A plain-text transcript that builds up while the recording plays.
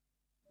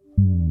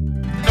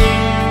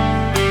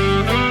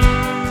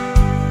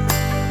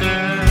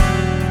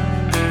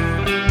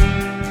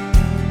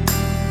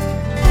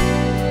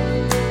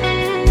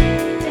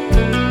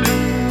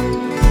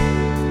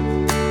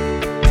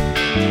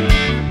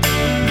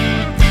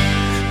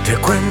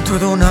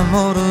cuento de un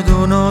amor de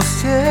unos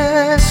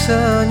 10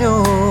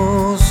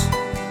 años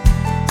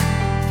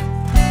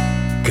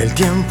que el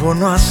tiempo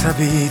no ha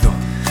sabido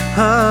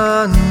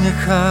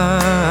añejar.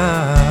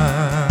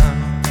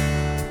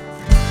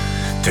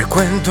 Te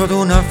cuento de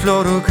una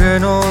flor que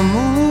no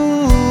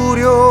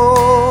murió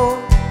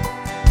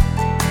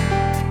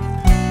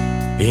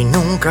y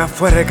nunca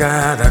fue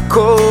regada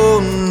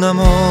con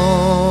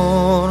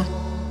amor.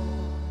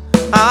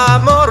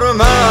 Amor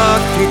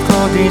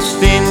mágico,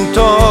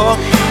 distinto,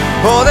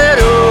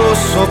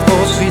 poderoso,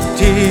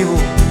 positivo.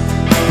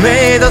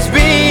 Me das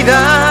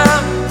vida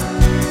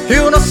y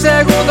unos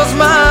segundos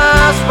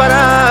más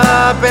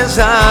para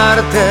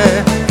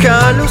pensarte, que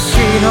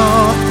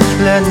alucino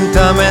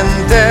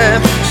lentamente.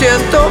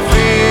 Siento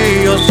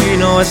frío si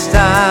no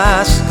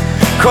estás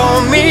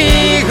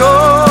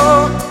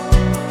conmigo.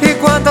 Y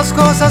cuántas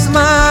cosas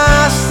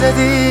más te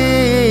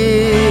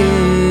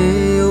digo.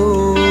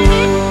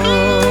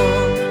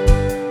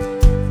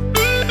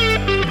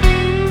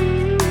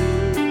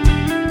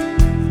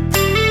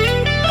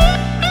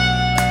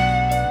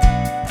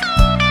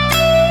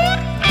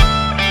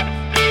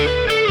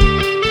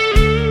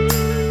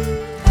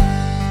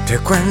 Te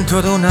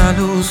cuento de una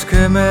luz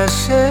que me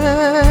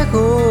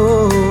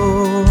cegó,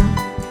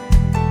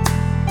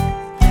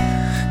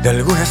 de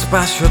algún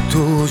espacio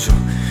tuyo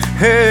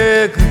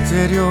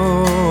exterior.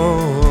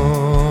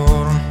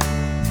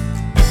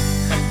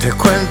 Te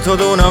cuento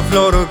de una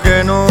flor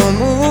que no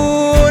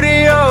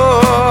murió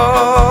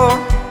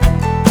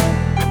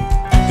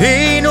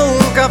y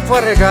nunca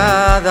fue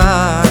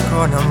regada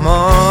con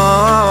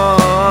amor.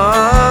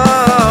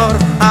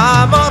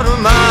 Amor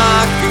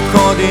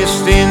mágico,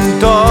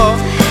 distinto,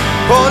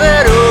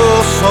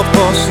 poderoso,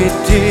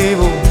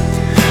 positivo.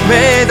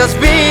 Me das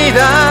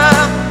vida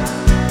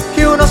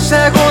y unos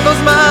segundos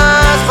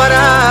más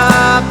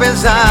para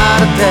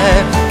pensarte,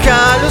 que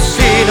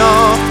alucino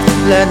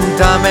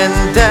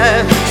lentamente.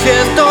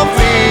 Siento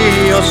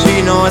frío si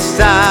no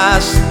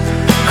estás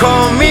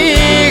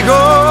conmigo.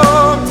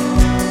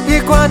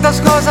 Y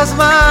cuántas cosas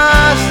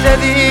más te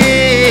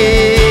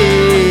digo.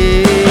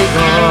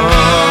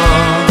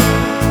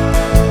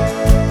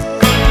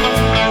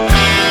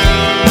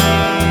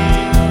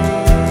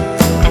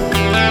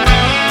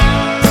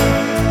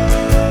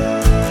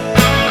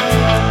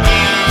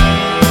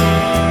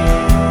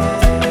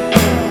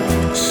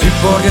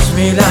 Por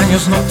 10.000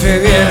 años no te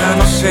viera,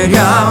 no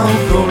sería un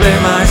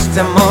problema. Este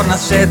amor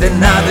nace de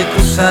nada y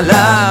cruza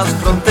las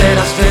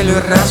fronteras de lo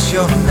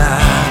irracional.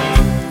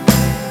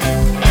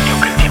 Y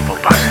aunque el tiempo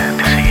pase,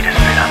 te seguiré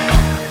esperando.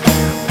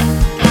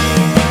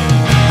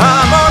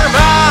 Amor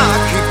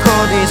mágico,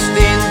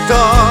 distinto,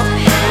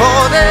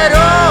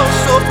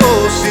 poderoso,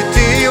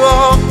 positivo.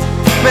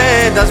 Me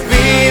das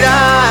vida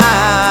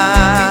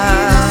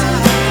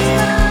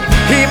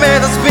y me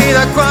das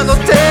vida cuando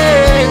te